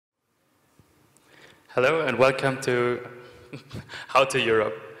Hello and welcome to How to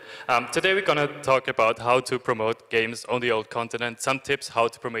Europe. Today we're going to talk about how to promote games on the old continent, some tips how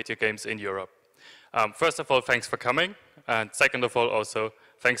to promote your games in Europe. First of all, thanks for coming. And second of all, also,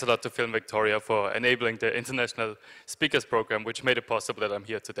 thanks a lot to Film Victoria for enabling the International Speakers Program, which made it possible that I'm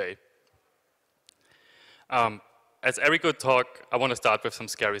here today. As every good talk, I want to start with some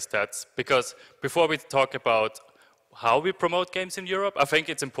scary stats, because before we talk about how we promote games in Europe, I think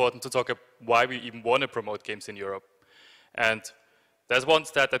it's important to talk about why we even want to promote games in Europe. And there's one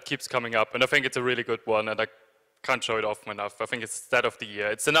stat that keeps coming up, and I think it's a really good one, and I can't show it often enough. I think it's the stat of the year.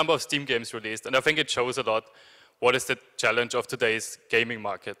 It's the number of Steam games released, and I think it shows a lot what is the challenge of today's gaming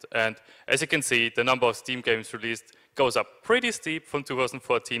market. And as you can see, the number of Steam games released goes up pretty steep from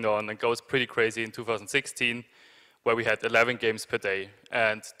 2014 on, and goes pretty crazy in 2016, where we had 11 games per day.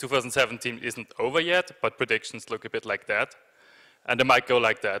 And 2017 isn't over yet, but predictions look a bit like that. And it might go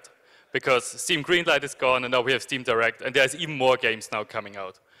like that, because Steam Greenlight is gone, and now we have Steam Direct, and there's even more games now coming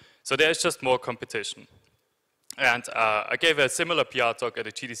out. So there's just more competition. And I gave a similar PR talk at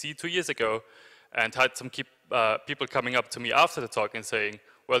the GDC 2 years ago, and had some people coming up to me after the talk and saying,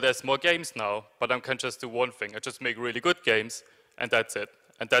 well, there's more games now, but I can just do one thing. I just make really good games, and that's it.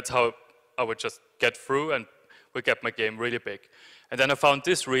 And that's how I would just get through and would get my game really big. And then I found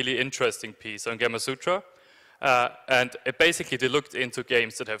this really interesting piece on Gamasutra, and it basically, they looked into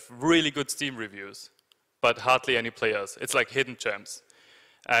games that have really good Steam reviews, but hardly any players. It's like hidden gems.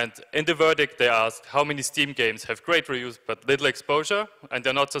 And in the verdict, they asked how many Steam games have great reviews but little exposure, and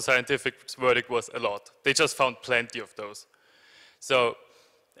their not so scientific verdict was a lot. They just found plenty of those. So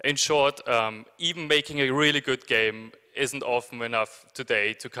in short, even making a really good game isn't often enough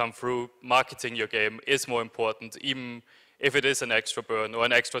today to come through. Marketing your game is more important, even if it is an extra burden or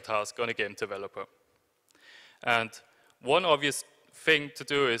an extra task on a game developer. And one obvious thing to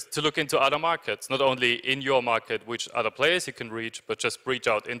do is to look into other markets, not only in your market, which other players you can reach, but just reach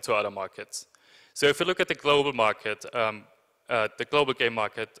out into other markets. So if you look at the global market, the global game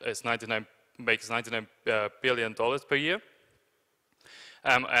market is makes $99 billion per year.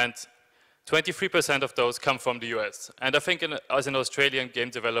 And 23% of those come from the US. And I think as an Australian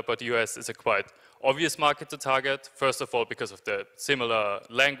game developer, the US is a quite obvious market to target. First of all, because of the similar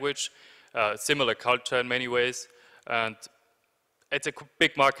language, similar culture in many ways. And it's a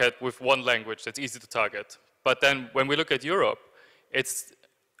big market with one language that's easy to target. But then when we look at Europe, it's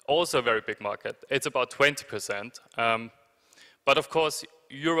also a very big market. It's about 20%. But of course,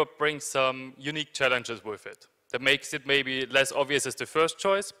 Europe brings some unique challenges with it. That makes it maybe less obvious as the first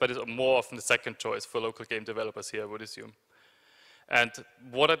choice, but it's more often the second choice for local game developers here, I would assume. And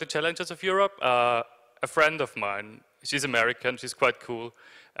what are the challenges of Europe? A friend of mine, she's American, she's quite cool,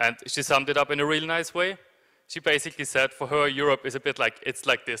 and she summed it up in a really nice way. She basically said for her, Europe is a bit like, it's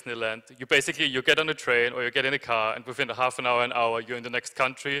like Disneyland. You get on a train or you get in a car, and within a half an hour, you're in the next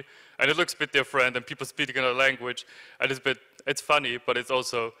country, and it looks a bit different, and people speak another language, and it's funny, but it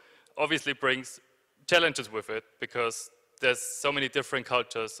also obviously brings challenges with it, because there's so many different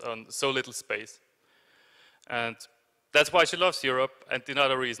cultures on so little space. And that's why she loves Europe. And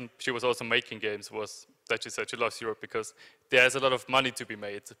another reason she was also making games was that she said she loves Europe because there's a lot of money to be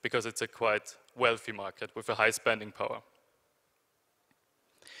made, because it's a quite wealthy market with a high spending power.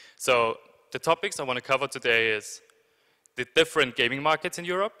 So the topics I want to cover today is the different gaming markets in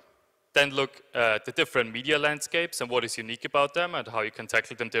Europe, then look at the different media landscapes and what is unique about them and how you can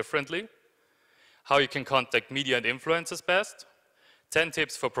tackle them differently, how you can contact media and influencers best, 10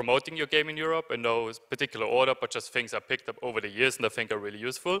 tips for promoting your game in Europe in no particular order, but just things I picked up over the years and I think are really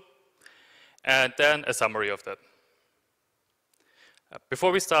useful, and then a summary of that.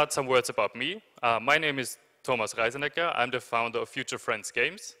 Before we start, some words about me. My name is Thomas Reisenegger. I'm the founder of Future Friends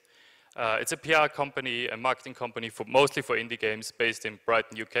Games. It's a PR company, a marketing company mostly for indie games based in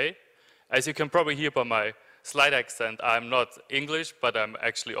Brighton, UK. As you can probably hear by my slight accent, I'm not English, but I'm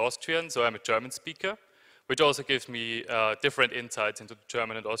actually Austrian, so I'm a German speaker, which also gives me different insights into the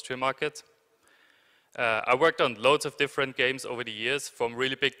German and Austrian market. I worked on loads of different games over the years, from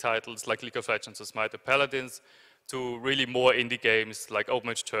really big titles like League of Legends or Smite the Paladins, to really more indie games like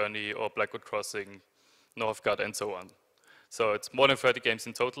Open Age Journey or Blackwood Crossing, Northgard, and so on. So it's more than 30 games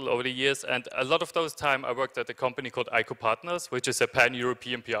in total over the years, and a lot of those time I worked at a company called ICO Partners, which is a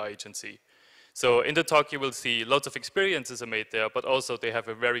pan-European PR agency. So in the talk you will see lots of experiences are made there, but also they have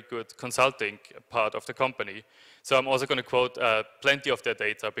a very good consulting part of the company. So I'm also going to quote plenty of their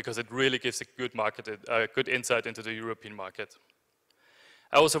data, because it really gives a good insight into the European market.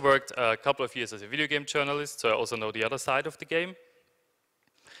 I also worked a couple of years as a video game journalist, so I also know the other side of the game.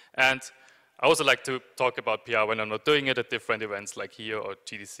 And I also like to talk about PR when I'm not doing it at different events like here or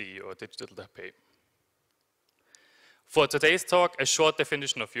GDC or Digital Taipei. For today's talk, a short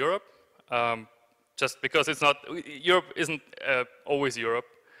definition of Europe, just because it's not, Europe isn't always Europe.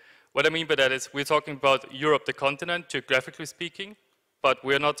 What I mean by that is we're talking about Europe, the continent, geographically speaking, but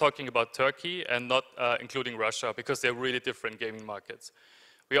we're not talking about Turkey and not including Russia because they're really different gaming markets.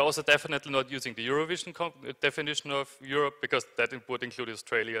 We are also definitely not using the Eurovision definition of Europe because that would include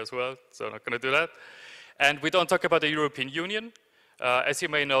Australia as well, so I'm not going to do that. And we don't talk about the European Union. As you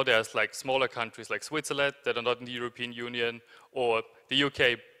may know, there's like smaller countries like Switzerland that are not in the European Union, or the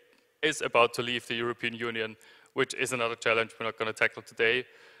UK is about to leave the European Union, which is another challenge we're not going to tackle today.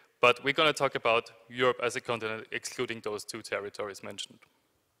 But we're going to talk about Europe as a continent, excluding those two territories mentioned.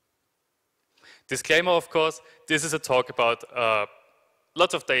 Disclaimer, of course, this is a talk about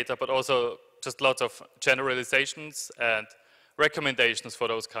lots of data, but also just lots of generalizations and recommendations for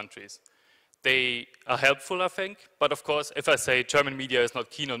those countries. They are helpful, I think, but of course, if I say German media is not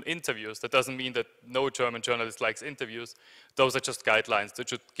keen on interviews, that doesn't mean that no German journalist likes interviews. Those are just guidelines that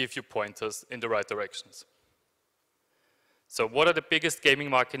should give you pointers in the right directions. So what are the biggest gaming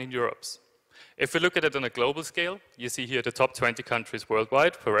markets in Europe? If we look at it on a global scale, you see here the top 20 countries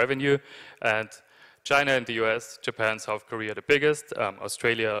worldwide for revenue, and China and the US, Japan, South Korea the biggest,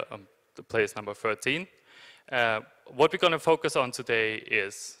 Australia the place number 13. What we're going to focus on today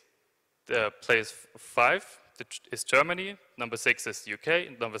is the place 5 is Germany, number 6 is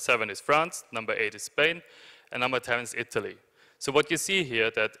UK, number 7 is France, number 8 is Spain, and number 10 is Italy. So what you see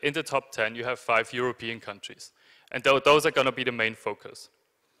here, that in the top 10 you have 5 European countries, and those are going to be the main focus.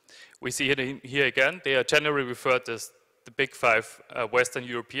 We see here again, they are generally referred as the big 5 Western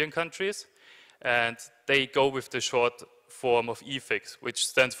European countries, and they go with the short form of EFIX, which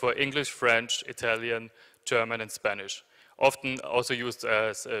stands for English, French, Italian, German, and Spanish, often also used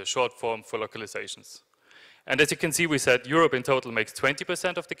as a short form for localizations. And as you can see, we said Europe in total makes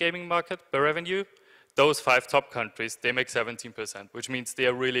 20% of the gaming market by revenue. Those 5 top countries, they make 17%, which means they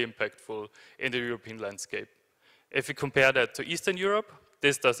are really impactful in the European landscape. If we compare that to Eastern Europe,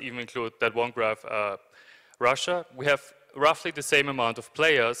 this does even include that one graph, Russia. We have roughly the same amount of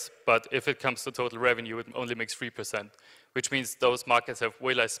players, but if it comes to total revenue, it only makes 3%, which means those markets have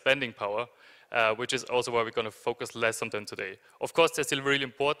way less spending power, which is also why we're going to focus less on them today. Of course, they're still really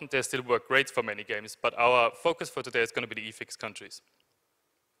important, they still work great for many games, but our focus for today is going to be the EFIX countries.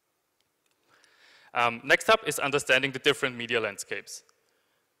 Next up is understanding the different media landscapes.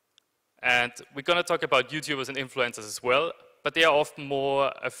 And we're going to talk about YouTubers and influencers as well, but they are often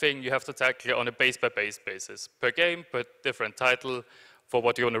more a thing you have to tackle on a base-by-base basis, per game, per different title, for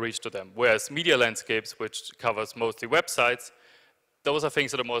what you want to reach to them. Whereas media landscapes, which covers mostly websites, those are things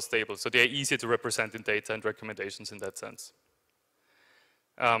that are more stable, so they're easier to represent in data and recommendations in that sense.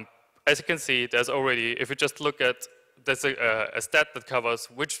 As you can see, there's already, if you just look at, there's a stat that covers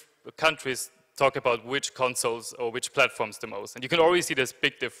which countries talk about which consoles or which platforms the most, and you can already see there's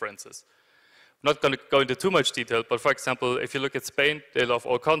big differences. I'm not going to go into too much detail, but for example, if you look at Spain, they love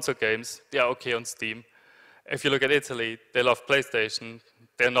all console games, they are okay on Steam. If you look at Italy, they love PlayStation,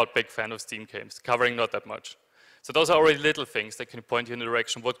 they're not big fan of Steam games, covering not that much. So those are already little things that can point you in the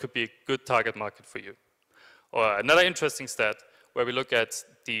direction what could be a good target market for you. Or another interesting stat, where we look at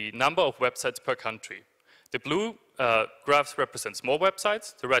the number of websites per country. The blue graphs represent small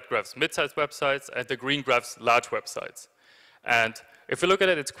websites, the red graphs mid-sized websites, and the green graphs large websites. And if you look at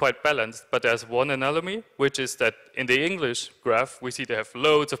it, it's quite balanced, but there's one anomaly, which is that in the English graph, we see they have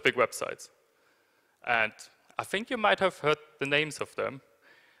loads of big websites. And I think you might have heard the names of them.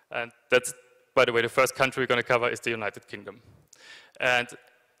 And that's, by the way, the first country we're going to cover is the United Kingdom. And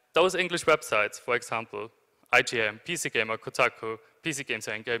those English websites, for example, IGN, PC Gamer, Kotaku, PC Games,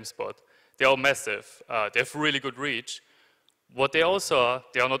 and GameSpot, they're all massive. They have really good reach. What they also are,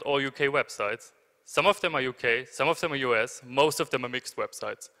 they are not all UK websites. Some of them are UK, some of them are US, most of them are mixed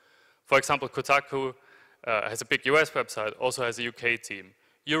websites. For example, Kotaku has a big US website, also has a UK team.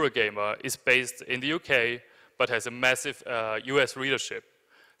 Eurogamer is based in the UK, but has a massive US readership.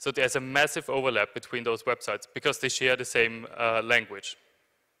 So there's a massive overlap between those websites because they share the same language,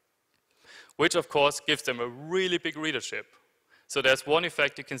 which of course gives them a really big readership. So there's one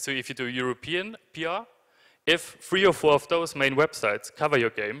effect you can see if you do European PR. If 3 or 4 of those main websites cover your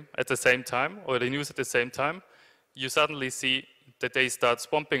game at the same time, or the news at the same time, you suddenly see that they start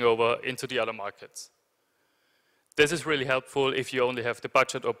swamping over into the other markets. This is really helpful if you only have the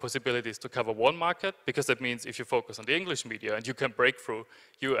budget or possibilities to cover one market, because that means if you focus on the English media and you can break through,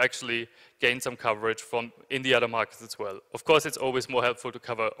 you actually gain some coverage from in the other markets as well. Of course, it's always more helpful to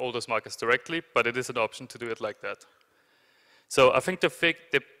cover all those markets directly, but it is an option to do it like that. So I think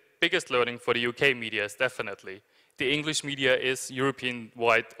the biggest learning for the UK media is definitely the English media is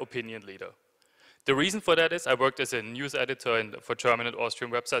European-wide opinion leader. The reason for that is I worked as a news editor for German and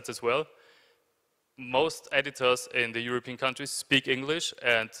Austrian websites as well. Most editors in the European countries speak English,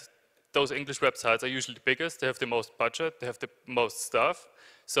 and those English websites are usually the biggest. They have the most budget, they have the most staff.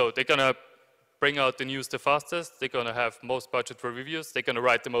 So they're gonna bring out the news the fastest, they're gonna have most budget for reviews, they're gonna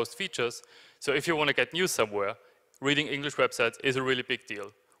write the most features. So if you wanna get news somewhere, reading English websites is a really big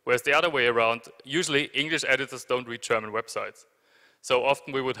deal. Whereas the other way around, usually English editors don't read German websites. So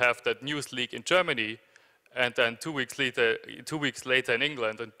often we would have that news leak in Germany, and then 2 weeks later in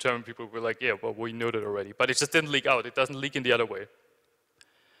England, and German people were like, yeah, well, we knew that already. But it just didn't leak out. It doesn't leak in the other way.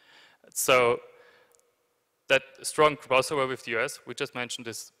 So that strong crossover with the US, we just mentioned,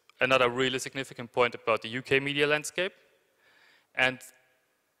 is another really significant point about the UK media landscape. And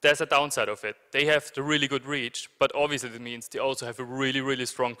there's a downside of it. They have the really good reach, but obviously it means they also have a really, really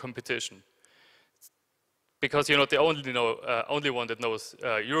strong competition. Because you're not the only one that knows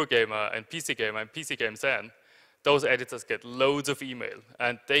Eurogamer and PC Gamer and PC Games N. Those editors get loads of email,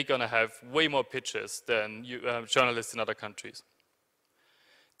 and they're gonna have way more pitches than journalists in other countries.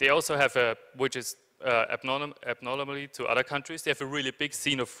 They also have which is abnormally to other countries, they have a really big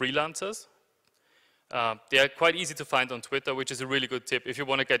scene of freelancers. They are quite easy to find on Twitter, which is a really good tip if you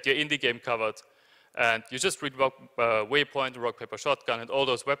want to get your indie game covered. And you just read Waypoint, Rock, Paper, Shotgun, and all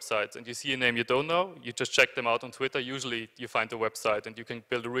those websites, and you see a name you don't know, you just check them out on Twitter. Usually you find the website, and you can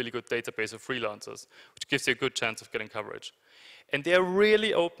build a really good database of freelancers, which gives you a good chance of getting coverage. And they're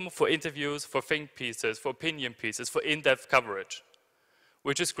really open for interviews, for think pieces, for opinion pieces, for in-depth coverage,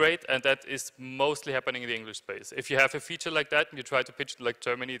 which is great, and that is mostly happening in the English space. If you have a feature like that, and you try to pitch it like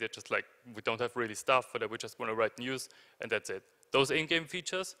Germany, they're just like, we don't have really staff for that, we just want to write news, and that's it. Those in-game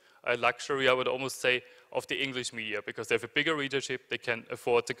features are a luxury, I would almost say, of the English media, because they have a bigger readership, they can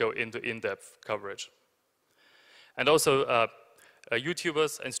afford to go into in-depth coverage. And also,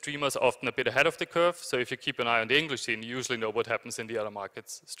 YouTubers and streamers are often a bit ahead of the curve, so if you keep an eye on the English scene, you usually know what happens in the other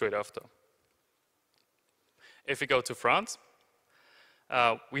markets straight after. If we go to France,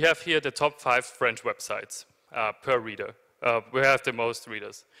 we have here the top 5 French websites per reader. We have the most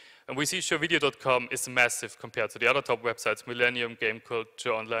readers. And we see showvideo.com is massive compared to the other top websites, Millennium, Game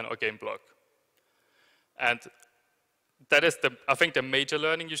Culture Online, or Gameblog. And that is, I think, the major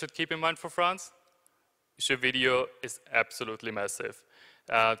learning you should keep in mind for France. Showvideo is absolutely massive.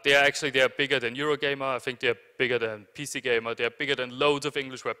 They are bigger than Eurogamer. I think they are bigger than PC Gamer. They are bigger than loads of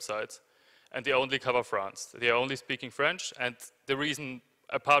English websites. And they only cover France. They are only speaking French. And the reason,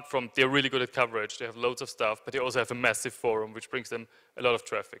 apart from they're really good at coverage, they have loads of stuff, but they also have a massive forum, which brings them a lot of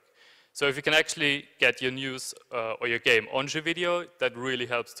traffic. So if you can actually get your news or your game on Showvideo, that really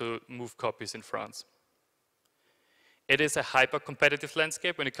helps to move copies in France. It is a hyper-competitive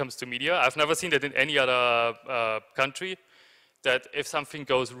landscape when it comes to media. I've never seen that in any other country, that if something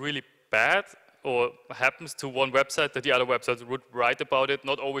goes really bad or happens to one website, that the other websites would write about it,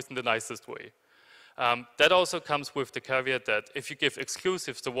 not always in the nicest way. That also comes with the caveat that if you give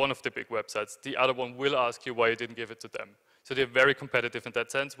exclusives to one of the big websites, the other one will ask you why you didn't give it to them. So they're very competitive in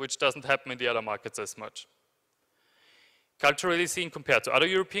that sense, which doesn't happen in the other markets as much. Culturally seen, compared to other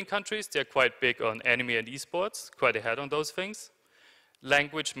European countries, they're quite big on anime and esports, quite ahead on those things.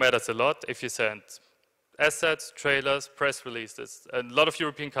 Language matters a lot. If you send assets, trailers, press releases, a lot of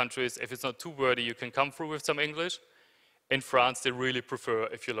European countries, if it's not too wordy, you can come through with some English. In France, they really prefer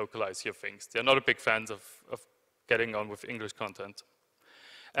if you localize your things. They're not a big fans of getting on with English content.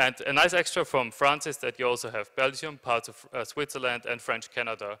 And a nice extra from France is that you also have Belgium, parts of Switzerland, and French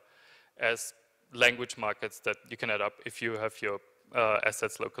Canada as language markets that you can add up if you have your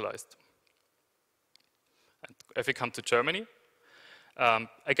assets localized. And if we come to Germany,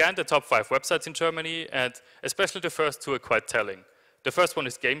 again, the top 5 websites in Germany, and especially the first 2 are quite telling. The first one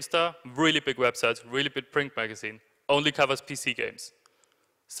is GameStar, really big website, really big print magazine, only covers PC games.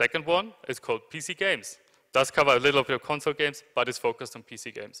 Second one is called PC Games. Does cover a little bit of console games, but is focused on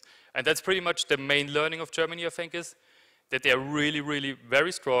PC games. And that's pretty much the main learning of Germany, I think, is that they are really, really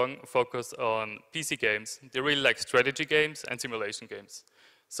very strong focused on PC games. They really like strategy games and simulation games.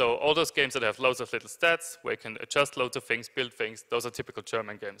 So all those games that have loads of little stats, where you can adjust loads of things, build things, those are typical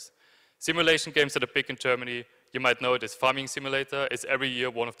German games. Simulation games that are big in Germany, you might know it is Farming Simulator. It's every year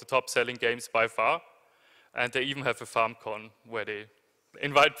one of the top selling games by far. And they even have a FarmCon where they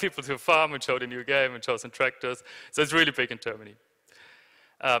invite people to a farm and show the new game and show some tractors. So it's really big in Germany.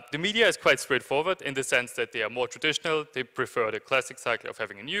 The media is quite straightforward in the sense that they are more traditional. They prefer the classic cycle of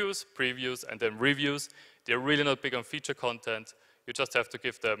having a news, previews, and then reviews. They're really not big on feature content. You just have to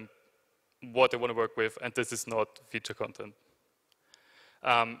give them what they want to work with, and this is not feature content.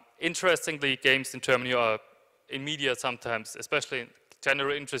 Interestingly, games in Germany are in media sometimes, especially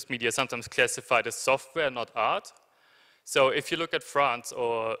general interest media sometimes classified as software, not art. So if you look at France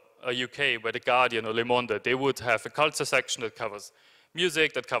or UK, where The Guardian or Le Monde, they would have a culture section that covers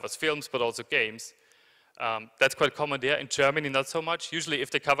music, that covers films, but also games. That's quite common there. In Germany, not so much. Usually,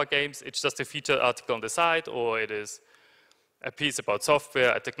 if they cover games, it's just a featured article on the side, or it is a piece about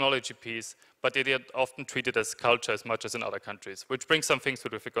software, a technology piece, but they are often treated as culture as much as in other countries, which brings some things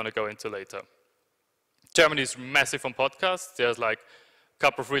that we're going to go into later. Germany is massive on podcasts. There's like a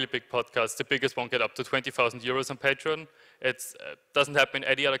couple of really big podcasts. The biggest one get up to 20,000 euros on Patreon. It doesn't happen in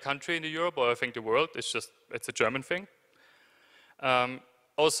any other country in Europe, or I think the world. It's a German thing.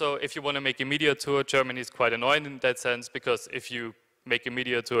 Also, if you want to make a media tour, Germany is quite annoying in that sense, because if you make a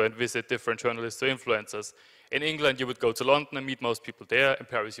media tour and visit different journalists or influencers, in England you would go to London and meet most people there. In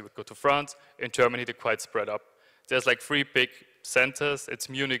Paris you would go to France. In Germany they're quite spread up. There's like 3 big centers. It's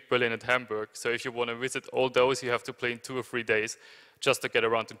Munich, Berlin, and Hamburg. So if you want to visit all those, you have to plan 2 or 3 days just to get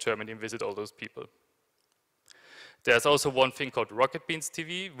around in Germany and visit all those people. There's also one thing called Rocket Beans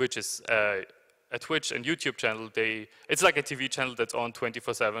TV, which is a Twitch and YouTube channel. It's like a TV channel that's on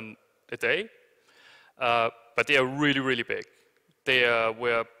 24/7 a day, but they are really, really big. They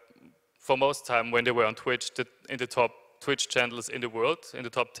were, for most time when they were on Twitch, in the top Twitch channels in the world, in the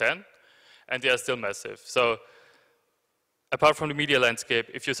top 10, and they are still massive. So apart from the media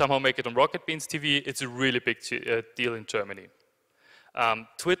landscape, if you somehow make it on Rocket Beans TV, it's a really big deal in Germany.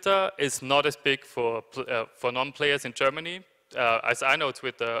 Twitter is not as big for non-players in Germany. As I know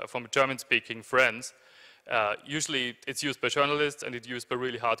Twitter from German-speaking friends, usually it's used by journalists and it's used by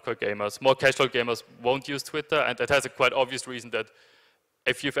really hardcore gamers. More casual gamers won't use Twitter, and that has a quite obvious reason that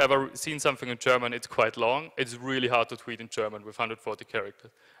if you've ever seen something in German, it's quite long. It's really hard to tweet in German with 140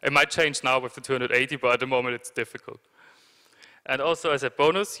 characters. It might change now with the 280, but at the moment it's difficult. And also as a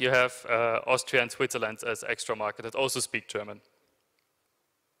bonus, you have Austria and Switzerland as extra market that also speak German.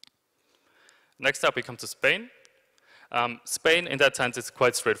 Next up, we come to Spain. Spain, in that sense, is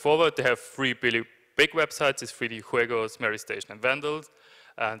quite straightforward. They have 3 really big websites. It's 3D Juegos, Mary Station, and Vandals.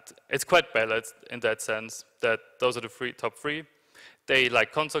 And it's quite balanced in that sense, that those are the top 3. They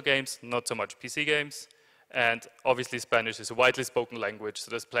like console games, not so much PC games. And obviously, Spanish is a widely spoken language, so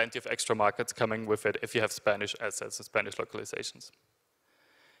there's plenty of extra markets coming with it if you have Spanish assets and Spanish localizations.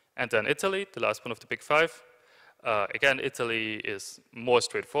 And then Italy, the last one of the big 5. Again, Italy is more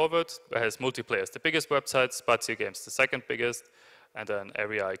straightforward. It has multiplayer as the biggest website, Spazio Games the second biggest, and then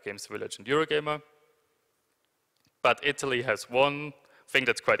Area Games Village and Eurogamer. But Italy has one thing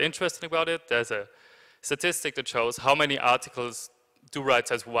that's quite interesting about it. There's a statistic that shows how many articles do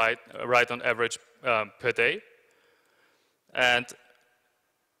writers write on average per day. And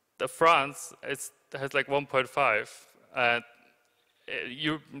France has like 1.5.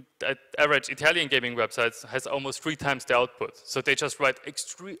 Average Italian gaming websites has almost 3 times the output. So they just write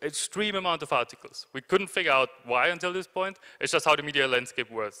extreme amount of articles. We couldn't figure out why until this point. It's just how the media landscape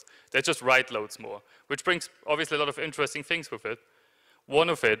works. They just write loads more, which brings obviously a lot of interesting things with it. One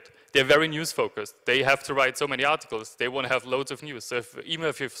of it, they're very news focused. They have to write so many articles. They want to have loads of news. So even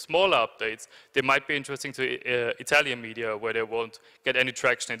if you have smaller updates, they might be interesting to Italian media where they won't get any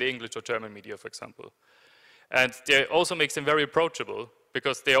traction in the English or German media, for example. And they also makes them very approachable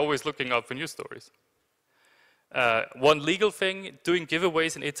because they're always looking out for news stories. One legal thing, doing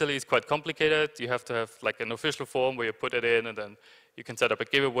giveaways in Italy is quite complicated. You have to have like an official form where you put it in and then you can set up a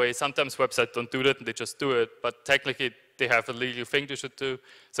giveaway. Sometimes websites don't do that and they just do it, but technically they have a legal thing they should do.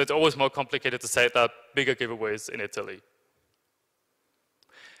 So it's always more complicated to set up bigger giveaways in Italy.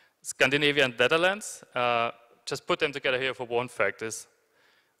 Scandinavia and Netherlands, just put them together here for one fact is,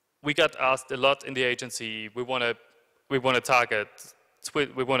 we got asked a lot in the agency, we want to target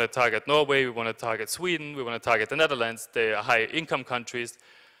Norway, we want to target Sweden, we want to target the Netherlands, they are high income countries.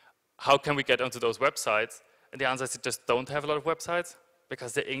 How can we get onto those websites? And the answer is they just don't have a lot of websites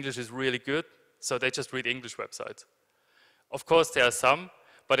because their English is really good, so they just read English websites. Of course there are some,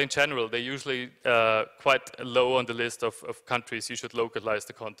 but in general they're usually quite low on the list of countries you should localize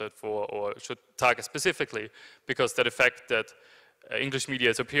the content for or should target specifically, because the fact that English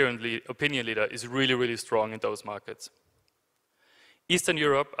media's opinion leader is really, really strong in those markets. Eastern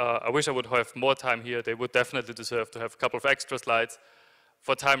Europe, I wish I would have more time here. They would definitely deserve to have a couple of extra slides.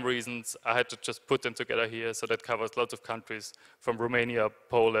 For time reasons, I had to just put them together here, so that covers lots of countries from Romania,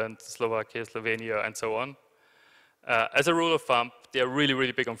 Poland, Slovakia, Slovenia, and so on. As a rule of thumb, they're really,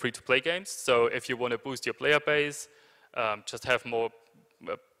 really big on free-to-play games. So if you want to boost your player base, just have more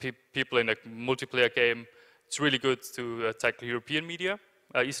people in a multiplayer game, it's really good to tackle European media,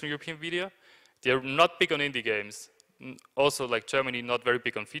 Eastern European media. They're not big on indie games. Also, like Germany, not very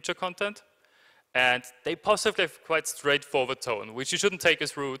big on feature content. And they possibly have quite straightforward tone, which you shouldn't take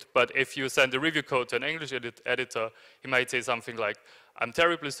as rude, but if you send a review code to an English editor, he might say something like, I'm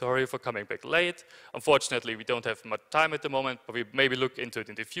terribly sorry for coming back late. Unfortunately, we don't have much time at the moment, but we maybe look into it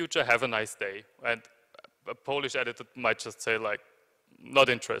in the future. Have a nice day. And a Polish editor might just say like, not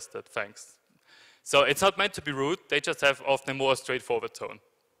interested, thanks. So it's not meant to be rude, they just have often a more straightforward tone.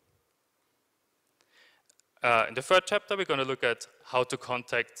 In the third chapter, we're going to look at how to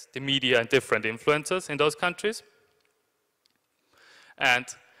contact the media and different influencers in those countries. And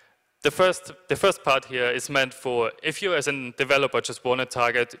the first part here is meant for if you as a developer just want to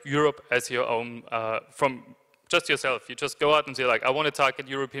target Europe as your own, from just yourself. You just go out and say like, I want to target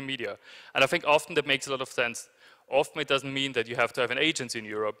European media. And I think often that makes a lot of sense. Often it doesn't mean that you have to have an agency in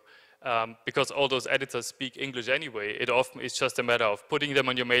Europe. Because all those editors speak English anyway, it often is just a matter of putting them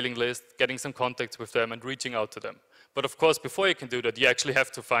on your mailing list, getting some contacts with them and reaching out to them. But of course, before you can do that, you actually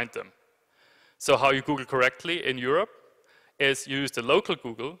have to find them. So how you Google correctly in Europe is you use the local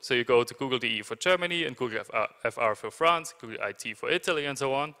Google. So you go to Google.de for Germany and Google FR for France, Google IT for Italy and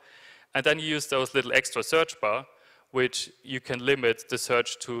so on. And then you use those little extra search bar, which you can limit the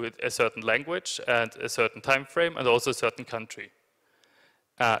search to a certain language and a certain time frame and also a certain country.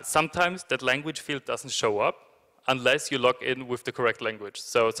 Sometimes that language field doesn't show up unless you log in with the correct language.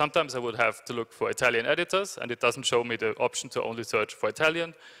 So sometimes I would have to look for Italian editors, and it doesn't show me the option to only search for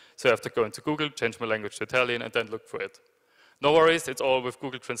Italian. So I have to go into Google, change my language to Italian, and then look for it. No worries, it's all with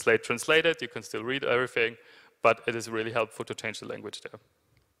Google Translate translated. You can still read everything, but it is really helpful to change the language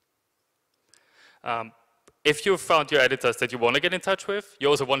there. If you've found your editors that you want to get in touch with, you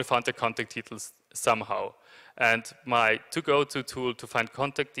also want to find their contact details somehow. And my to-go-to tool to find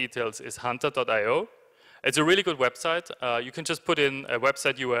contact details is hunter.io. It's a really good website. You can just put in a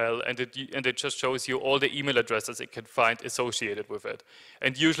website URL and it just shows you all the email addresses it can find associated with it.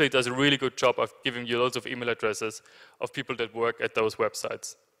 And usually it does a really good job of giving you loads of email addresses of people that work at those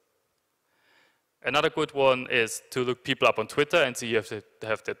websites. Another good one is to look people up on Twitter and see if they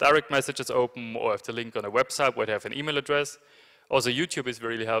have their direct messages open or if they link on a website where they have an email address. Also, YouTube is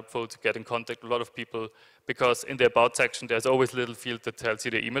really helpful to get in contact with a lot of people because in the About section, there's always a little field that tells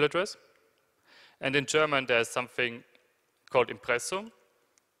you the email address. And in German, there's something called Impressum,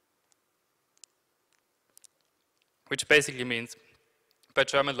 which basically means, by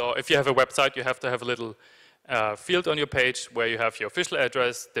German law, if you have a website, you have to have a little field on your page where you have your official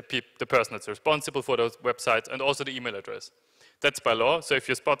address, the person that's responsible for those websites, and also the email address. That's by law, so if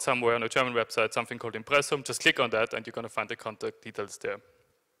you spot somewhere on a German website something called Impressum, just click on that and you're going to find the contact details there.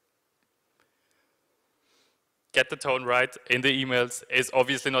 Get the tone right in the emails is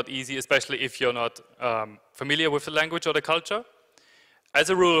obviously not easy, especially if you're not familiar with the language or the culture. As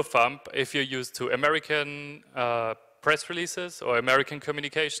a rule of thumb, if you're used to American press releases or American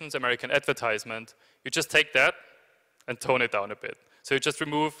communications, American advertisement, you just take that and tone it down a bit. So you just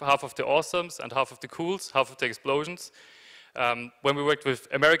remove half of the awesomes and half of the cools, half of the explosions. When we worked with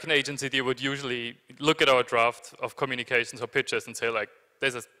American agency, they would usually look at our draft of communications or pitches and say like,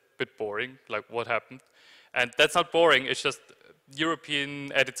 this is a bit boring, like what happened? And that's not boring, it's just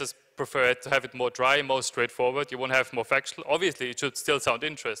European editors prefer to have it more dry, more straightforward. You want to have more factual. Obviously, it should still sound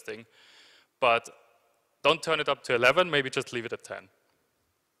interesting, but don't turn it up to 11, maybe just leave it at 10.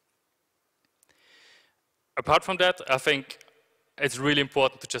 Apart from that, I think it's really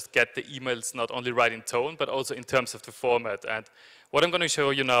important to just get the emails not only right in tone, but also in terms of the format. And what I'm going to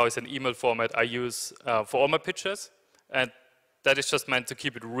show you now is an email format I use for all my pitches. And that is just meant to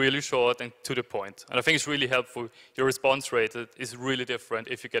keep it really short and to the point. And I think it's really helpful. Your response rate is really different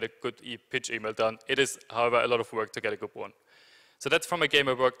if you get a good pitch email done. It is, however, a lot of work to get a good one. So that's from a game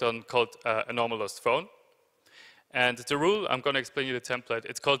I worked on called A Normal Lost Phone. And the rule, I'm going to explain you the template.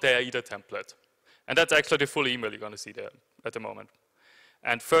 It's called the AIDA template. And that's actually the full email you're going to see there at the moment.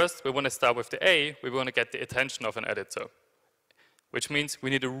 And first, we want to start with the A. We want to get the attention of an editor, which means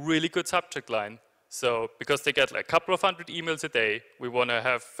we need a really good subject line. So because they get like a couple of hundred emails a day, we want to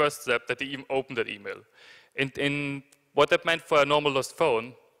have first step that they even open that email. In what that meant for A Normal Lost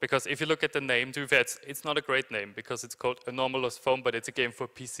Phone, because if you look at the name, to be fair, it's not a great name because it's called A Normal Lost Phone, but it's a game for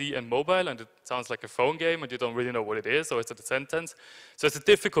PC and mobile, and it sounds like a phone game, and you don't really know what it is, or is it a sentence? So it's a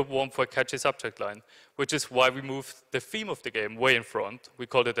difficult one for a catchy subject line, which is why we moved the theme of the game way in front. We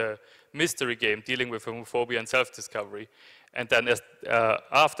called it a mystery game dealing with homophobia and self-discovery, and then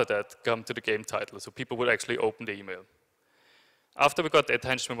after that, come to the game title, so people would actually open the email. After we got the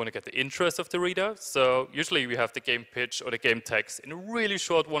attention, we want to get the interest of the reader. So usually we have the game pitch or the game text in a really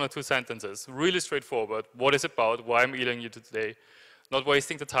short 1 or 2 sentences, really straightforward. What is it about? Why I'm emailing you today? Not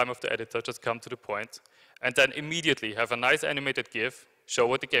wasting the time of the editor, just come to the point. And then immediately have a nice animated GIF show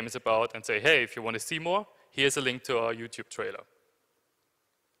what the game is about, and say, hey, if you want to see more, here's a link to our YouTube trailer.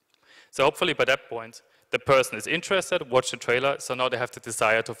 So hopefully by that point, the person is interested, watch the trailer, so now they have the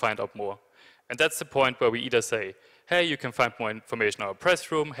desire to find out more. And that's the point where we either say, hey, you can find more information on our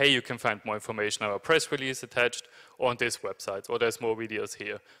press room, hey, you can find more information on our press release attached, or on this website, or there's more videos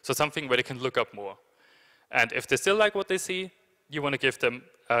here. So something where they can look up more. And if they still like what they see, you want to give them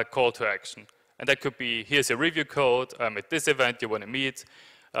a call to action. And that could be, here's your review code, at this event you want to meet,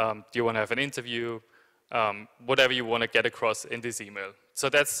 you want to have an interview, whatever you want to get across in this email. So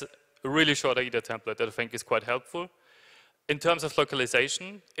that's a really short AIDA template that I think is quite helpful. In terms of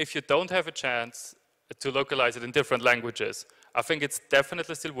localization, if you don't have a chance to localize it in different languages, I think it's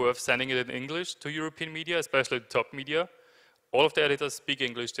definitely still worth sending it in English to European media, especially the top media. All of the editors speak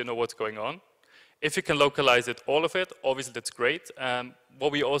English, they know what's going on. If you can localize it, all of it, obviously that's great.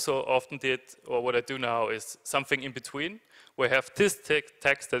 What we also often did, or what I do now, is something in between. We have this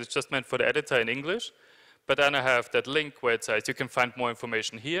text that is just meant for the editor in English, but then I have that link where it says you can find more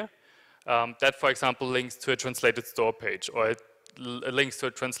information here. That, for example, links to a translated store page, or it links to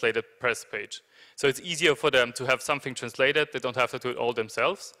a translated press page. So it's easier for them to have something translated. They don't have to do it all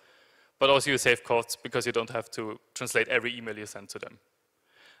themselves, but also you save costs because you don't have to translate every email you send to them.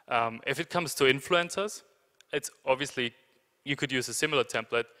 If it comes to influencers, it's obviously, you could use a similar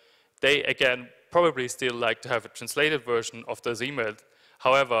template. They, again, probably still like to have a translated version of those emails.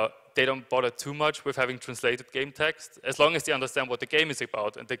 However, they don't bother too much with having translated game text. As long as they understand what the game is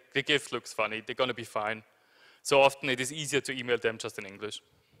about and the GIF looks funny, they're going to be fine. So often it is easier to email them just in English.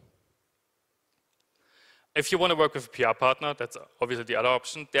 If you want to work with a PR partner, that's obviously the other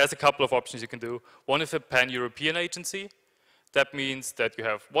option. There's a couple of options you can do. One is a pan-European agency. That means that you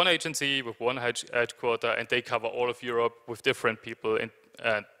have one agency with one headquarter, and they cover all of Europe with different people,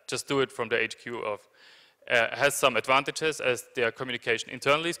 and just do it from the HQ of. Has some advantages, as their communication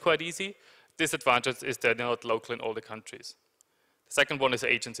internally is quite easy. Disadvantage is that they're not local in all the countries. The second one is an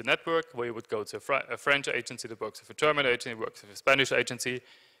agency network, where you would go to a French agency that works with a German agency, works with a Spanish agency.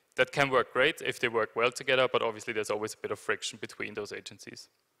 That can work great if they work well together, but obviously there's always a bit of friction between those agencies.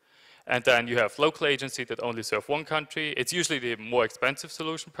 And then you have local agencies that only serve one country. It's usually the more expensive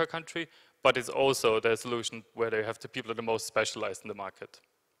solution per country, but it's also the solution where they have the people that are most specialized in the market.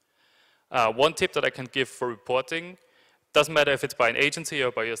 One tip that I can give for reporting, doesn't matter if it's by an agency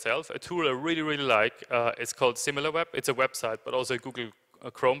or by yourself, a tool I really, really like, it's called SimilarWeb. It's a website, but also a Google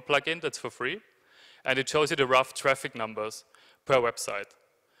Chrome plugin that's for free. And it shows you the rough traffic numbers per website.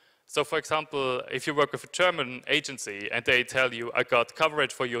 So for example, if you work with a German agency and they tell you, I got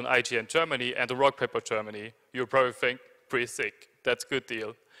coverage for you on IGN Germany and the Rock Paper Germany, you probably think, pretty sick, that's a good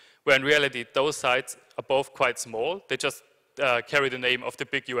deal. Where in reality, those sites are both quite small. They just carry the name of the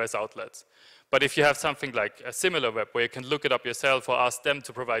big US outlets. But if you have something like a SimilarWeb where you can look it up yourself or ask them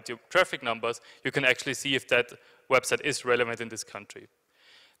to provide you traffic numbers, you can actually see if that website is relevant in this country.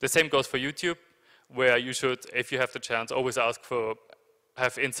 The same goes for YouTube, where you should, if you have the chance, always ask for,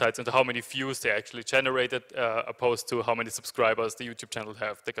 have insights into how many views they actually generated, opposed to how many subscribers the YouTube channel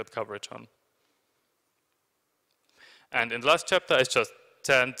they got coverage on. And in the last chapter, it's just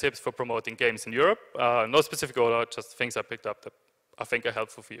 10 tips for promoting games in Europe. No specific order, just things I picked up that I think are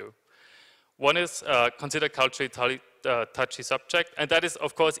helpful for you. One is consider culturally touchy subject, and that is,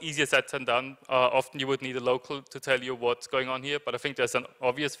 of course, easier said than done. Often you would need a local to tell you what's going on here, but I think there's an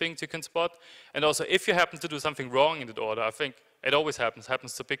obvious things you can spot. And also, if you happen to do something wrong in that order, I think it always happens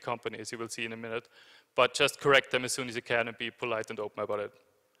to big companies, you will see in a minute, but just correct them as soon as you can and be polite and open about it.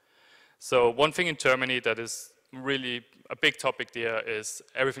 So one thing in Germany that is really a big topic there is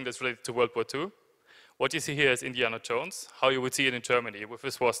everything that's related to World War II. What you see here is Indiana Jones, how you would see it in Germany with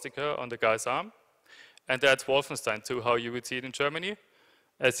a swastika on the guy's arm. And that's Wolfenstein 2, how you would see it in Germany,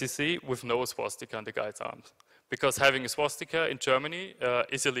 as you see, with no swastika on the guy's arms. Because having a swastika in Germany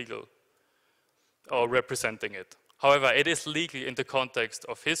is illegal, or representing it. However, it is legal in the context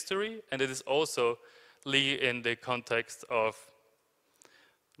of history, and it is also legal in the context of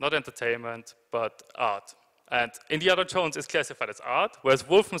not entertainment, but art. And Indiana Jones is classified as art, whereas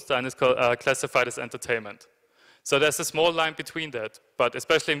Wolfenstein is classified as entertainment. So there's a small line between that, but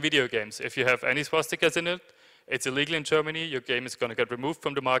especially in video games, if you have any swastikas in it, it's illegal in Germany, your game is going to get removed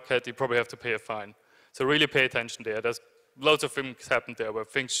from the market, you probably have to pay a fine. So really pay attention there. There's loads of things happened there where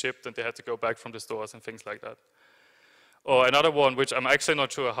things shipped and they had to go back from the stores and things like that. Or another one, which I'm actually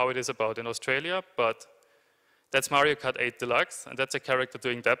not sure how it is about in Australia, but that's Mario Kart 8 Deluxe, and that's a character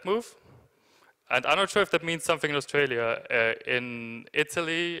doing that move. And I'm not sure if that means something in Australia. In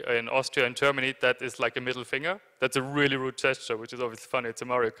Italy, in Austria, and Germany, that is like a middle finger. That's a really rude gesture, which is obviously funny. It's a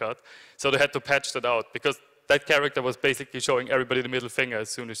Mario Kart. So they had to patch that out, because that character was basically showing everybody the middle finger as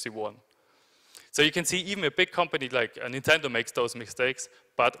soon as she won. So you can see even a big company like Nintendo makes those mistakes,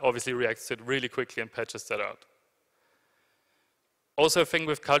 but obviously reacts to it really quickly and patches that out. Also a thing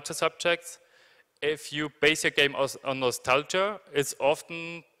with culture subjects, if you base your game on nostalgia, it's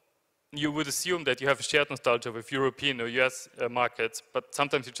often, you would assume that you have a shared nostalgia with European or US markets, but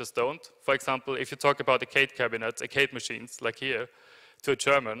sometimes you just don't. For example, if you talk about arcade cabinets, arcade machines, like here, to a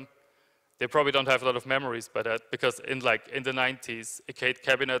German, they probably don't have a lot of memories by that, because in the 90s, arcade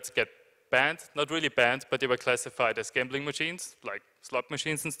cabinets get banned, not really banned, but they were classified as gambling machines, like slot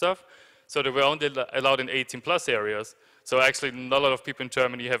machines and stuff. So they were only allowed in 18+ areas. So actually, not a lot of people in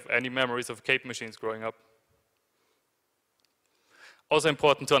Germany have any memories of arcade machines growing up. Also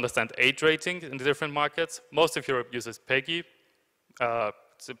important to understand age rating in the different markets. Most of Europe uses PEGI,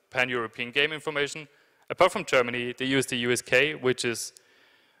 it's a pan-European game information. Apart from Germany, they use the USK, which is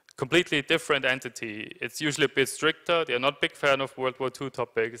completely different entity. It's usually a bit stricter. They're not a big fan of World War II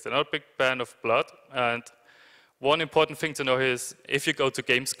topics. They're not a big fan of blood. And one important thing to know is if you go to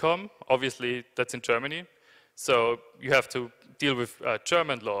Gamescom, obviously that's in Germany. So you have to deal with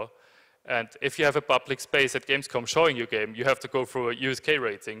German law. And if you have a public space at Gamescom showing your game, you have to go through a USK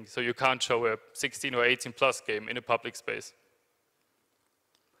rating. So you can't show a 16 or 18+ game in a public space.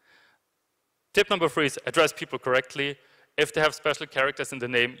 Tip number 3 is address people correctly. If they have special characters in the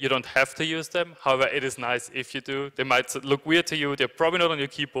name, you don't have to use them. However, it is nice if you do. They might look weird to you. They're probably not on your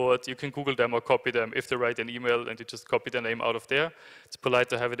keyboard. You can Google them or copy them if they write an email and you just copy their name out of there. It's polite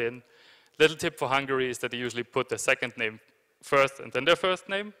to have it in. Little tip for Hungary is that they usually put their second name first and then their first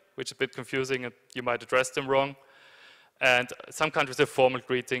name, which is a bit confusing and you might address them wrong. And some countries have formal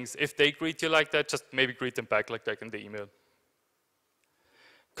greetings. If they greet you like that, just maybe greet them back like that in the email.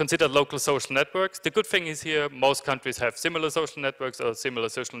 Consider local social networks. The good thing is here, most countries have similar social networks or similar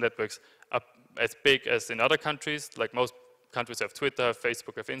social networks as big as in other countries. Like most countries have Twitter, have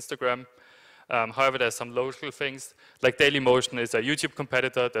Facebook, have Instagram. However, there's some local things. Like Dailymotion is a YouTube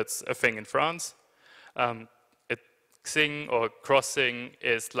competitor, that's a thing in France. Xing or Crossing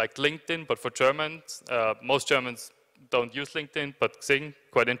is like LinkedIn, but for Germans. Most Germans don't use LinkedIn, but Xing,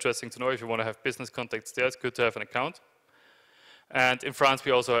 quite interesting to know if you want to have business contacts there, it's good to have an account. And in France,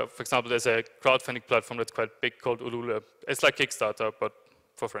 we also have, for example, there's a crowdfunding platform that's quite big called Ulule. It's like Kickstarter, but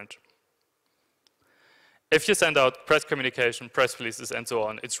for French. If you send out press communication, press releases, and so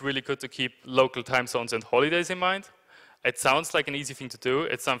on, it's really good to keep local time zones and holidays in mind. It sounds like an easy thing to do.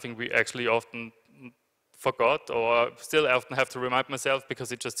 It's something we actually often forgot, or still often have to remind myself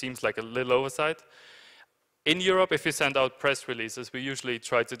because it just seems like a little oversight. In Europe, if you send out press releases, we usually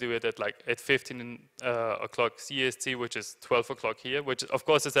try to do it at 15 o'clock CEST, which is 12 o'clock here, which of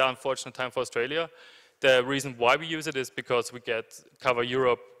course is an unfortunate time for Australia. The reason why we use it is because we cover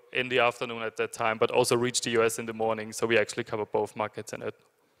Europe in the afternoon at that time, but also reach the US in the morning, so we actually cover both markets in it.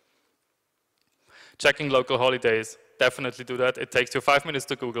 Checking local holidays, definitely do that. It takes you 5 minutes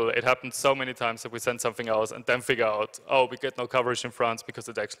to Google. It happens so many times that we send something else and then figure out, oh, we get no coverage in France because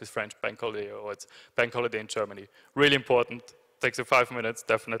it actually is French bank holiday or it's bank holiday in Germany. Really important. Takes you 5 minutes.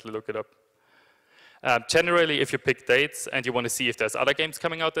 Definitely look it up. Generally, if you pick dates and you want to see if there's other games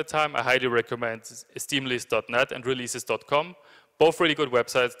coming out at that time, I highly recommend steamlist.net and releases.com. Both really good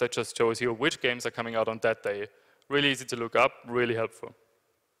websites that just shows you which games are coming out on that day. Really easy to look up, really helpful.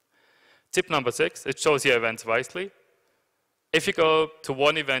 Tip number 6, it shows you events wisely. If you go to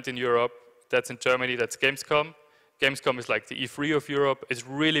one event in Europe, that's in Germany, that's Gamescom. Gamescom is like the E3 of Europe. It's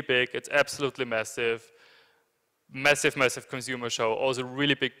really big, it's absolutely massive. Massive, massive consumer show, also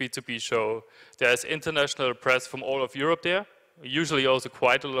really big B2B show. There's international press from all of Europe there, usually also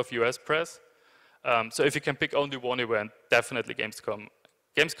quite a lot of US press. So if you can pick only one event, definitely Gamescom.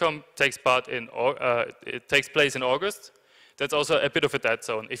 Gamescom takes place in August. That's also a bit of a dead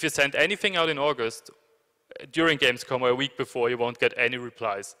zone. If you send anything out in August, during Gamescom or a week before, you won't get any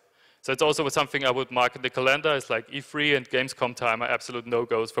replies. So it's also something I would mark in the calendar. It's like E3 and Gamescom time are absolute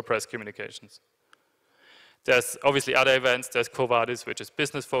no-goes for press communications. There's obviously other events. There's Quo Vadis, which is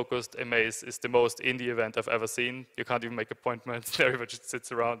business-focused. Amaze is the most indie event I've ever seen. You can't even make appointments. Everybody just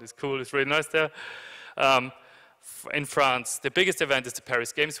sits around. It's cool. It's really nice there. In France, the biggest event is the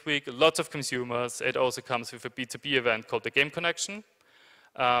Paris Games Week. Lots of consumers. It also comes with a B2B event called the Game Connection.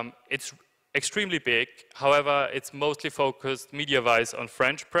 It's extremely big. However, it's mostly focused media-wise on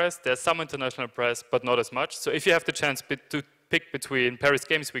French press. There's some international press, but not as much. So if you have the chance to pick between Paris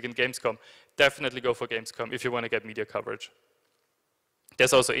Games Week and Gamescom, definitely go for Gamescom if you want to get media coverage.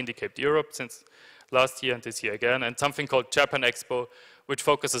 There's also IndieCape Europe since last year and this year again, and something called Japan Expo, which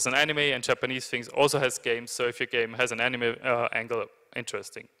focuses on anime and Japanese things, also has games, so if your game has an anime angle,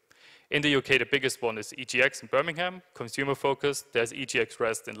 interesting. In the UK, the biggest one is EGX in Birmingham, consumer focused. There's EGX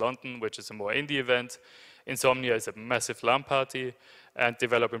Rest in London, which is a more indie event. Insomnia is a massive LAN party, and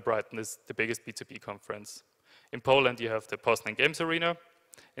Develop in Brighton is the biggest B2B conference. In Poland, you have the Poznan Games Arena.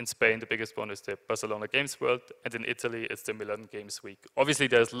 In Spain, the biggest one is the Barcelona Games World, and in Italy, it's the Milan Games Week. Obviously,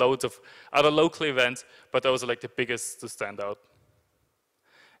 there's loads of other local events, but those are like the biggest to stand out.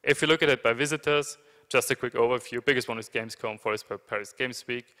 If you look at it by visitors, just a quick overview. Biggest one is Gamescom, followed by Paris Games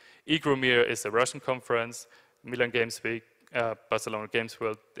Week. Igromir is a Russian conference, Milan Games Week, Barcelona Games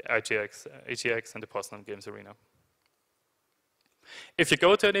World, the EGX, and the Poznan Games Arena. If you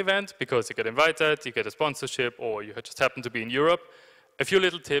go to an event because you get invited, you get a sponsorship, or you just happen to be in Europe, a few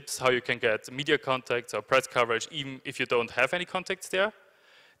little tips how you can get media contacts or press coverage even if you don't have any contacts there.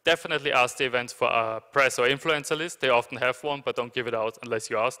 Definitely ask the events for a press or influencer list. They often have one, but don't give it out unless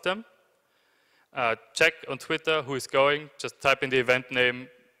you ask them. Check on Twitter who is going, just type in the event name,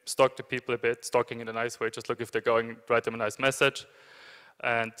 stalk the people a bit, stalking in a nice way, just look if they're going, write them a nice message.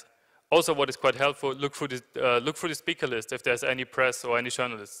 And also what is quite helpful, look through the speaker list if there's any press or any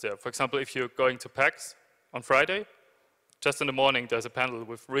journalists there. For example, if you're going to PAX on Friday, just in the morning there's a panel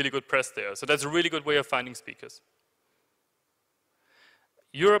with really good press there. So that's a really good way of finding speakers.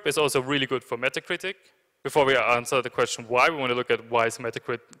 Europe is also really good for Metacritic. Before we answer the question why, we want to look at why is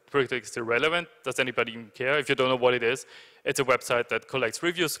Metacritic still relevant. Does anybody even care? If you don't know what it is, it's a website that collects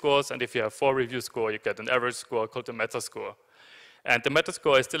review scores, and if you have 4 review scores, you get an average score called the Metascore. And the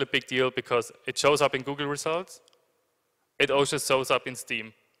Metascore is still a big deal because it shows up in Google results. It also shows up in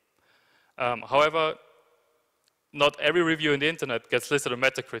Steam. However, not every review on the internet gets listed on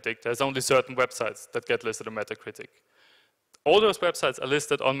Metacritic. There's only certain websites that get listed on Metacritic. All those websites are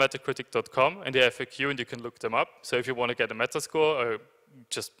listed on metacritic.com in the FAQ, and you can look them up. So if you want to get a Metascore,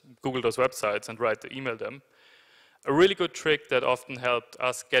 just Google those websites and email them. A really good trick that often helped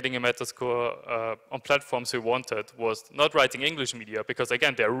us getting a Metascore on platforms we wanted was not writing English media, because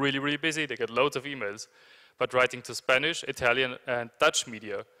again, they're really, really busy, they get loads of emails, but writing to Spanish, Italian, and Dutch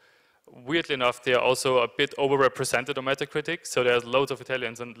media. Weirdly enough, they are also a bit overrepresented on Metacritic, so there's loads of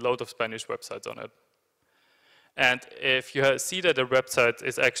Italians and loads of Spanish websites on it. And if you see that a website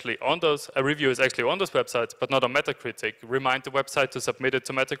is actually on a review is actually on those websites, but not on Metacritic, remind the website to submit it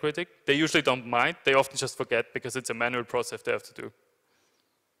to Metacritic. They usually don't mind, they often just forget because it's a manual process they have to do.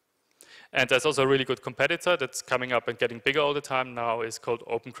 And there's also a really good competitor that's coming up and getting bigger all the time now, is called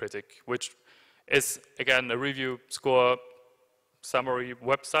OpenCritic, which is, again, a review score summary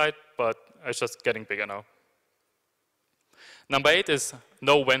website, but it's just getting bigger now. Number 8 is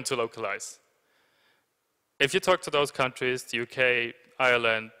know when to localize. If you talk to those countries, the UK,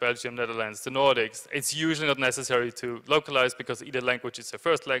 Ireland, Belgium, Netherlands, the Nordics, it's usually not necessary to localize because either language is their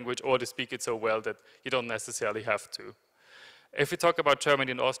first language or they speak it so well that you don't necessarily have to. If we talk about Germany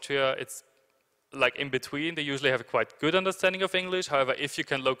and Austria, it's like in between. They usually have a quite good understanding of English. However, if you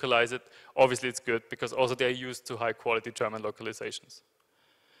can localize it, obviously it's good because also they're used to high quality German localizations.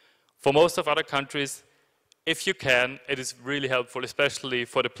 For most of other countries, if you can, it is really helpful, especially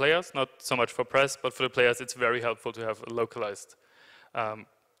for the players, not so much for press, but for the players, it's very helpful to have localized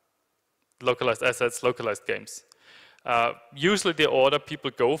assets, localized games. Usually the order people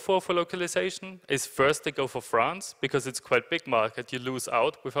go for localization is first they go for France, because it's quite a big market, you lose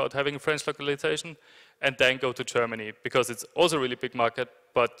out without having a French localization, and then go to Germany, because it's also a really big market,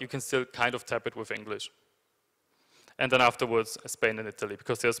 but you can still kind of tap it with English. And then afterwards, Spain and Italy,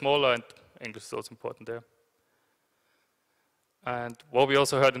 because they're smaller and English is also important there. And what we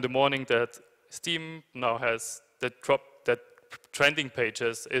also heard in the morning that Steam now has that trending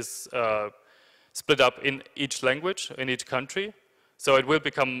pages is split up in each language, in each country. So it will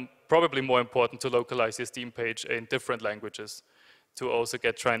become probably more important to localize your Steam page in different languages to also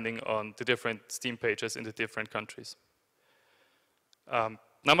get trending on the different Steam pages in the different countries.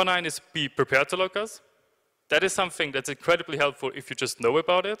 Number 9 is be prepared to localize. That is something that's incredibly helpful if you just know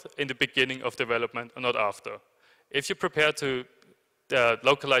about it in the beginning of development and not after. If you prepare to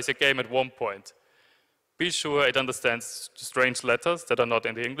localize your game at one point, be sure it understands strange letters that are not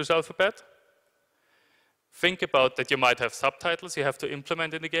in the English alphabet. Think about that you might have subtitles you have to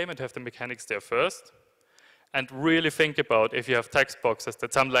implement in the game and have the mechanics there first. And really think about if you have text boxes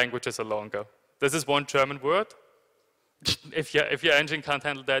that some languages are longer. This is one German word. If your engine can't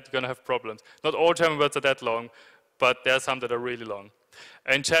handle that, you're going to have problems. Not all German words are that long, but there are some that are really long.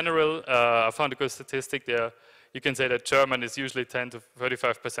 In general, I found a good statistic there. You can say that German is usually 10 to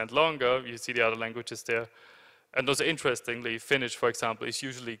 35% longer. You see the other languages there. And also interestingly, Finnish, for example, is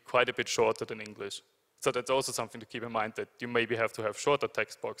usually quite a bit shorter than English. So that's also something to keep in mind, that you maybe have to have shorter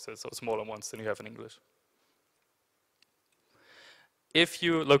text boxes or smaller ones than you have in English. If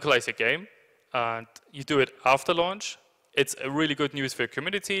you localize a game and you do it after launch, it's a really good news for your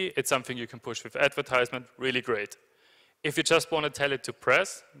community. It's something you can push with advertisement, really great. If you just want to tell it to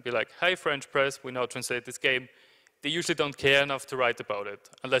press, be like, hey, French press, we now translate this game, they usually don't care enough to write about it,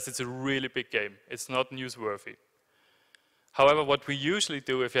 unless it's a really big game. It's not newsworthy. However, what we usually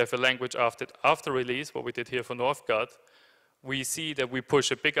do if you have a language after release, what we did here for Northgard, we see that we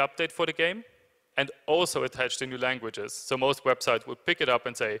push a big update for the game and also attach the new languages. So most websites would pick it up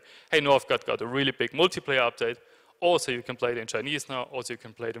and say, hey, Northgard got a really big multiplayer update. Also, you can play it in Chinese now. Also, you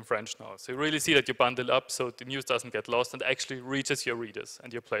can play it in French now. So you really see that you bundle up so the news doesn't get lost and actually reaches your readers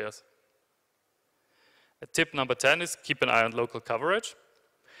and your players. Tip number 10 is keep an eye on local coverage.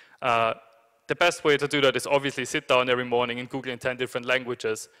 The best way to do that is obviously sit down every morning and Google in 10 different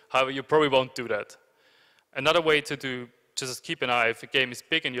languages. However, you probably won't do that. Another way to just keep an eye if a game is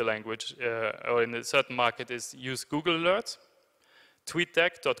big in your language or in a certain market is use Google Alerts.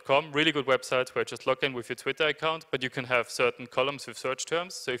 TweetDeck.com, really good website where you just log in with your Twitter account, but you can have certain columns with search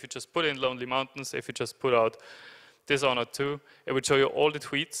terms. So if you just put in Lonely Mountains, if you just put out Dishonored 2, it would show you all the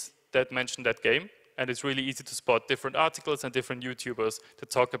tweets that mention that game. And it's really easy to spot different articles and different YouTubers to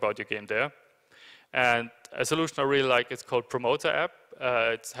talk about your game there. And a solution I really like is called Promoter App.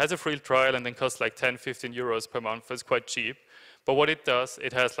 It has a free trial and then costs like 10, 15 euros per month. It's quite cheap. But what it does,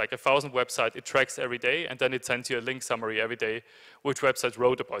 it has like 1,000 websites it tracks every day, and then it sends you a link summary every day, which websites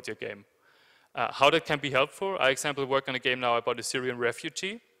wrote about your game. How that can be helpful, I, example, work on a game now about a Syrian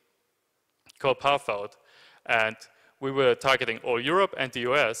refugee called Path Out. And we were targeting all Europe and the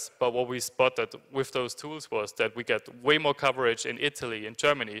US, but what we spotted with those tools was that we get way more coverage in Italy and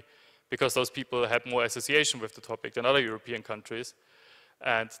Germany, because those people had more association with the topic than other European countries.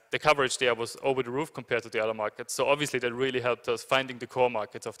 And the coverage there was over the roof compared to the other markets. So obviously that really helped us finding the core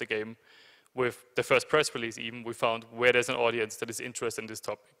markets of the game. With the first press release even, we found where there's an audience that is interested in this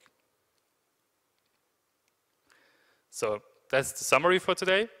topic. So that's the summary for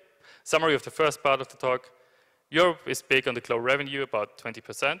today. Summary of the first part of the talk. Europe is big on the cloud revenue, about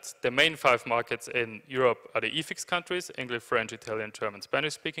 20%. The main 5 markets in Europe are the EFIX countries, English, French, Italian, German,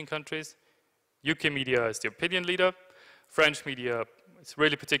 Spanish-speaking countries. UK media is the opinion leader. French media is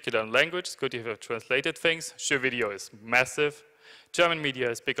really particular on language. It's good if you have translated things. Sure video is massive. German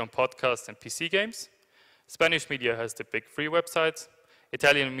media is big on podcasts and PC games. Spanish media has the big free websites.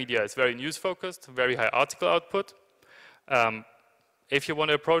 Italian media is very news-focused, very high article output. If you want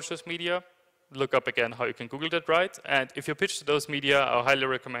to approach this media, look up again how you can Google that right. And if you pitch to those media, I highly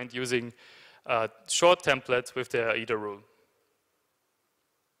recommend using short templates with the AIDA rule.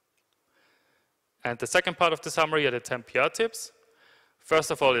 And the second part of the summary are the 10 PR tips.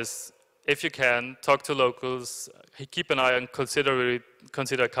 First of all is, if you can, talk to locals, keep an eye on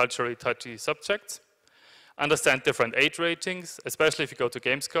consider culturally touchy subjects, understand different age ratings, especially if you go to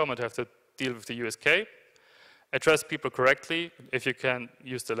Gamescom and have to deal with the USK. Address people correctly, if you can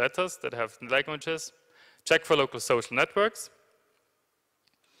use the letters that have languages. Check for local social networks.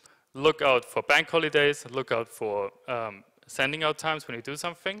 Look out for bank holidays, look out for sending out times when you do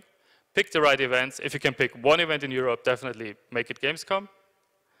something. Pick the right events. If you can pick one event in Europe, definitely make it Gamescom.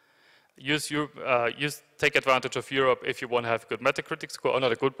 Take advantage of Europe if you want to have a good Metacritic score, or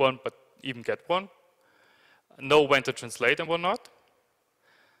not a good one, but even get one. Know when to translate and what not.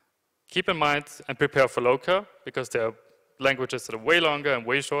 Keep in mind and prepare for LOCA, because there are languages that are way longer and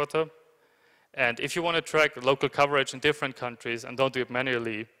way shorter. And if you want to track local coverage in different countries and don't do it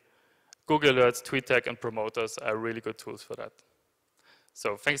manually, Google Alerts, TweetDeck, and Promoters are really good tools for that.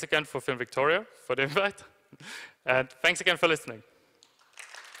 So thanks again for Film Victoria for the invite, and thanks again for listening.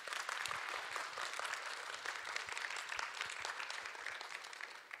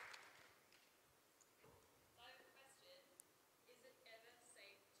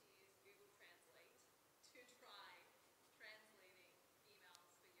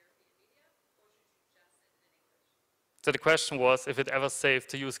 So the question was if it ever safe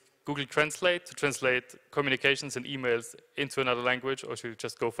to use Google Translate to translate communications and emails into another language, or should you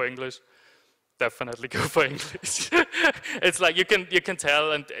just go for English? Definitely go for English. It's like you can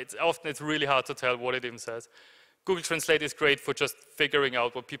tell, and it's really hard to tell what it even says. Google Translate is great for just figuring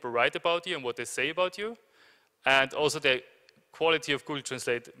out what people write about you and what they say about you. And also the quality of Google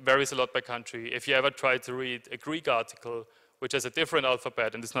Translate varies a lot by country. If you ever try to read a Greek article, which has a different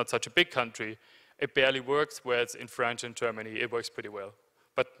alphabet and is not such a big country, it barely works, whereas in French and Germany, it works pretty well.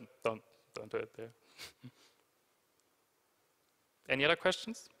 But don't do it there. Any other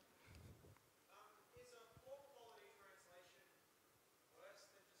questions? Is a poor quality translation worse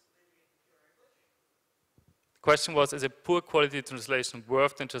than just leaving it in pure English? The question was, is a poor quality translation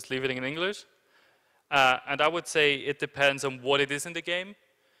worse than just leaving it in English? And I would say it depends on what it is in the game.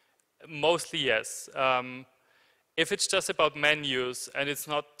 Mostly yes. If it's just about menus and it's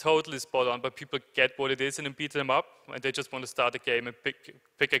not totally spot on, but people get what it is and then beat them up, and they just want to start a game and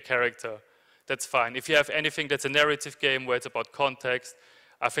pick a character, that's fine. If you have anything that's a narrative game where it's about context,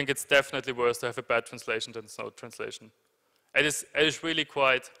 I think it's definitely worse to have a bad translation than no translation. It is really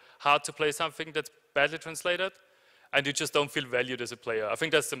quite hard to play something that's badly translated, and you just don't feel valued as a player. I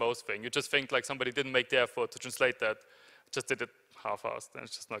think that's the most thing. You just think like somebody didn't make the effort to translate that, just did it half-assed, and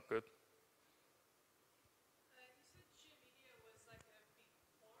it's just not good.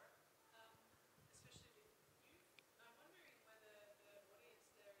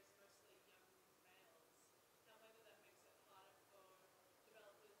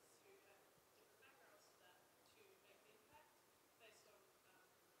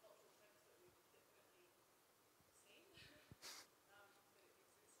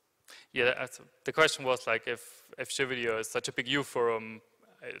 Yeah, the question was like if Shividio is such a big youth forum,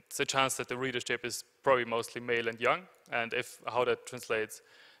 it's a chance that the readership is probably mostly male and young, and how that translates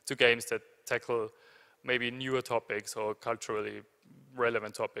to games that tackle maybe newer topics or culturally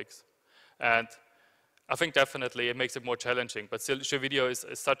relevant topics. And I think definitely it makes it more challenging, but still Shividio is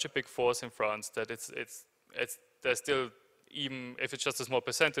such a big force in France that there's still, even if it's just a small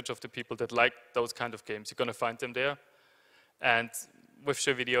percentage of the people that like those kind of games, you're going to find them there. And with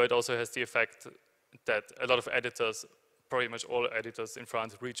Shividio, it also has the effect that a lot of editors, pretty much all editors in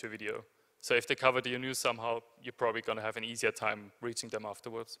France, read Shividio. So if they cover the news somehow, you're probably going to have an easier time reaching them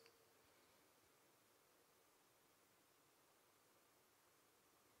afterwards.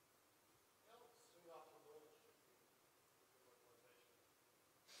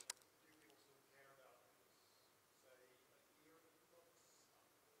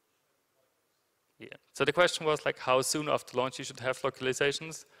 Yeah. So the question was like how soon after launch you should have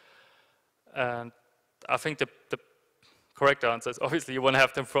localizations. And I think the correct answer is obviously you want to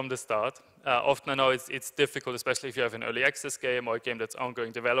have them from the start. Often I know it's difficult, especially if you have an early access game or a game that's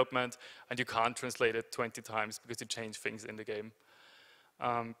ongoing development and you can't translate it 20 times because you change things in the game.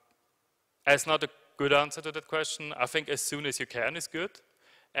 It's not a good answer to that question. I think as soon as you can is good.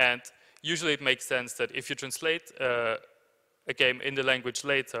 And usually it makes sense that if you translate a game in the language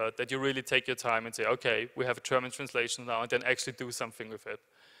later, that you really take your time and say, okay, we have a German translation now, and then actually do something with it.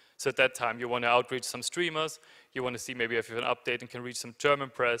 So at that time, you want to outreach some streamers, you want to see maybe if you have an update and can reach some German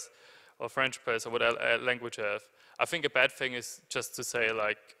press or French press or whatever language you have. I think a bad thing is just to say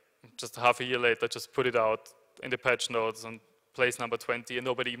like, just half a year later, just put it out in the patch notes on place number 20 and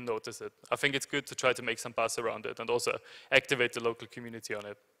nobody even notice it. I think it's good to try to make some buzz around it and also activate the local community on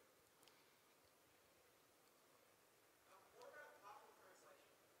it.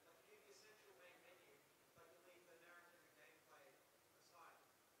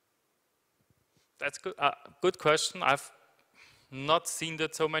 That's good. Good question. I've not seen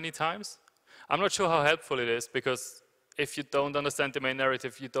that so many times. I'm not sure how helpful it is because if you don't understand the main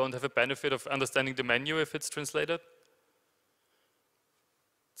narrative, you don't have a benefit of understanding the menu if it's translated.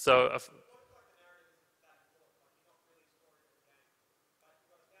 So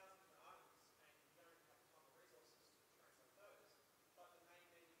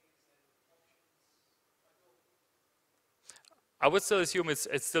I would still assume it's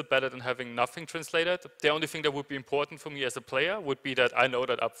still better than having nothing translated. The only thing that would be important for me as a player would be that I know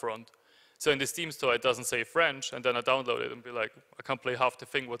that upfront. So in the Steam store, it doesn't say French, and then I download it and be like, I can't play half the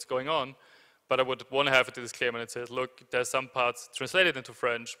thing, what's going on? But I would want to have a disclaimer that says, look, there's some parts translated into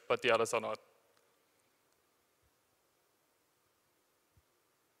French, but the others are not.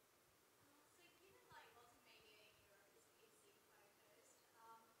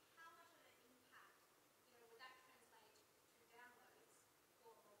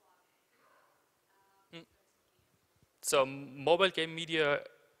 So mobile game media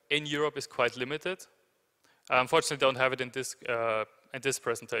in Europe is quite limited. I unfortunately don't have it in this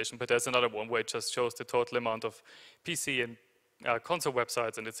presentation, but there's another one where it just shows the total amount of PC and console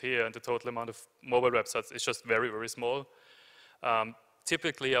websites, and it's here, and the total amount of mobile websites is just very, very small.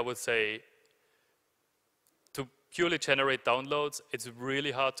 Typically, I would say to purely generate downloads, it's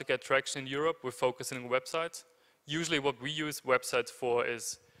really hard to get traction in Europe. We're focusing on websites. Usually what we use websites for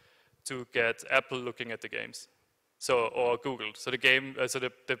is to get Apple looking at the games. So, or Google. So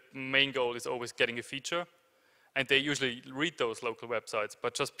the main goal is always getting a feature, and they usually read those local websites.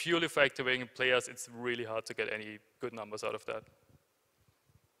 But just purely for activating players, it's really hard to get any good numbers out of that.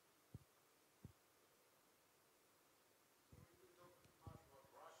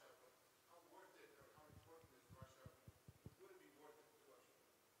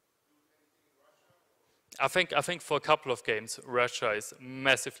 I think for a couple of games, Russia is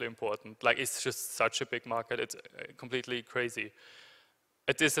massively important. Like, it's just such a big market. It's completely crazy.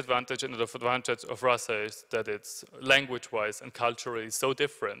 A disadvantage and an advantage of Russia is that it's language-wise and culturally so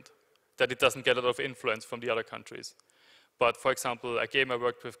different that it doesn't get a lot of influence from the other countries. But for example, a game I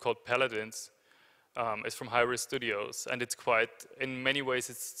worked with called Paladins is from Hi-Risk Studios, and it's quite, in many ways,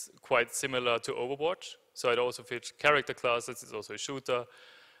 it's quite similar to Overwatch. So it also features character classes, it's also a shooter.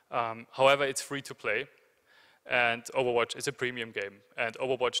 However, it's free to play, and Overwatch is a premium game. And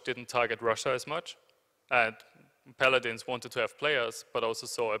Overwatch didn't target Russia as much, and Paladins wanted to have players, but also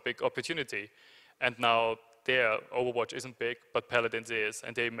saw a big opportunity. And now there, Overwatch isn't big, but Paladins is,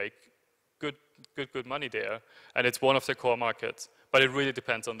 and they make good money there. And it's one of the core markets, but it really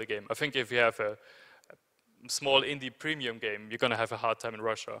depends on the game. I think if you have a small indie premium game, you're gonna have a hard time in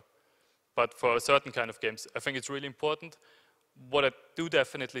Russia. But for certain kind of games, I think it's really important. What I do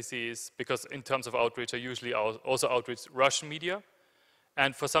definitely see is, because in terms of outreach, I usually also outreach Russian media.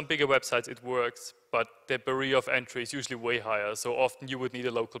 And for some bigger websites, it works, but the barrier of entry is usually way higher. So often you would need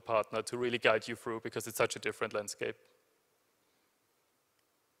a local partner to really guide you through, because it's such a different landscape.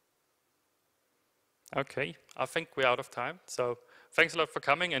 Okay, I think we're out of time. So thanks a lot for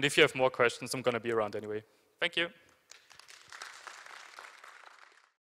coming. And if you have more questions, I'm going to be around anyway. Thank you.